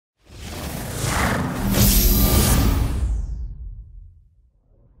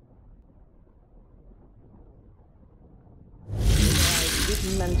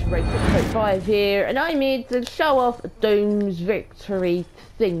Ray685 here, and I'm here to show off Doom's victory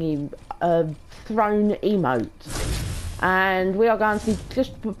thingy, throne emote. And we are going to be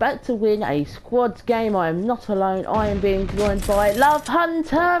just about to win a squads game. I am not alone. I am being joined by Love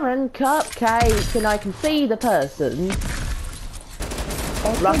Hunter and Cupcake, and I can see the person.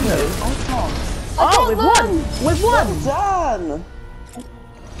 Love who? Oh, we've won! We've won! Well done!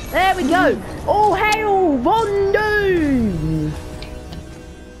 There we go! All hail Von Doom!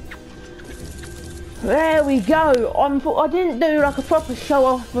 There we go! I didn't do like a proper show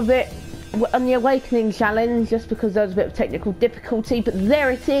off of it on the Awakening challenge just because there was a bit of technical difficulty, but there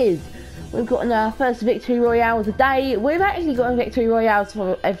it is! We've gotten our first victory royales a day. We've actually gotten victory royales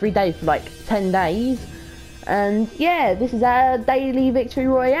for every day for like 10 days. And yeah, this is our daily victory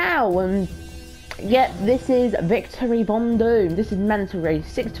royale, and yep, this is Victory Von Doom. This is mandatory.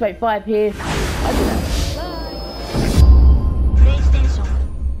 6285 here. I don't know.